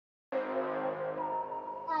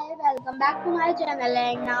Hi, welcome back to my channel,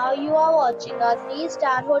 and now you are watching a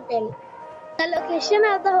 3-star hotel. The location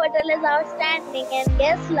of the hotel is outstanding and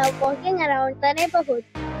guests love walking around the neighborhood.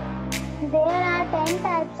 There are 10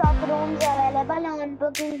 types of rooms available on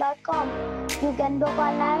booking.com. You can book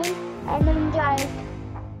online and enjoy it.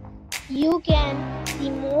 You can see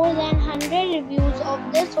more than 100 reviews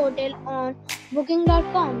of this hotel on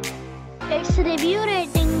booking.com. Its review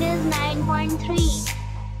rating is 9.3.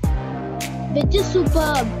 which is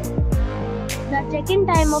superb. The check-in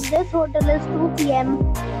time of this hotel is 2 p.m.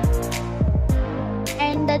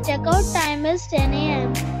 and the checkout time is 10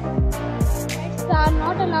 a.m. Pets are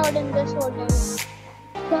not allowed in this hotel.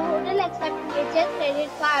 The hotel accepts major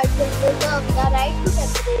credit cards and reserves the right to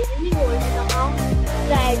temporarily hold an amount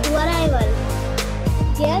prior to arrival.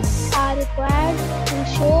 Guests are required to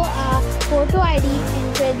show a photo ID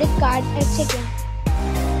and credit card at check-in.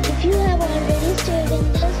 If you have already stayed in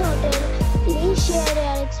this hotel, please share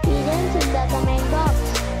your experience in the comment box.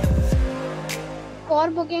 For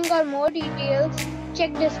booking or more details,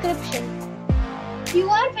 check description. If you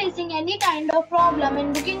are facing any kind of problem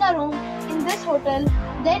in booking a room in this hotel,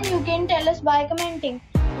 then you can tell us by commenting.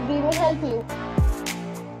 We will help you.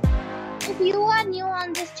 If you are new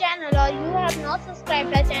on this channel or you have not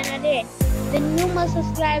subscribed our channel yet, then you must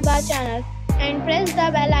subscribe our channel and press the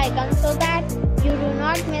bell icon so that you do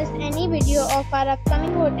not miss any video of our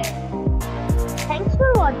upcoming hotel. Thanks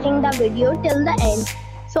for watching the video till the end.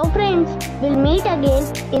 So friends, we'll meet again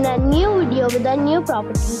in a new video with a new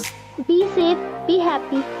property. Be safe, be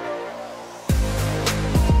happy.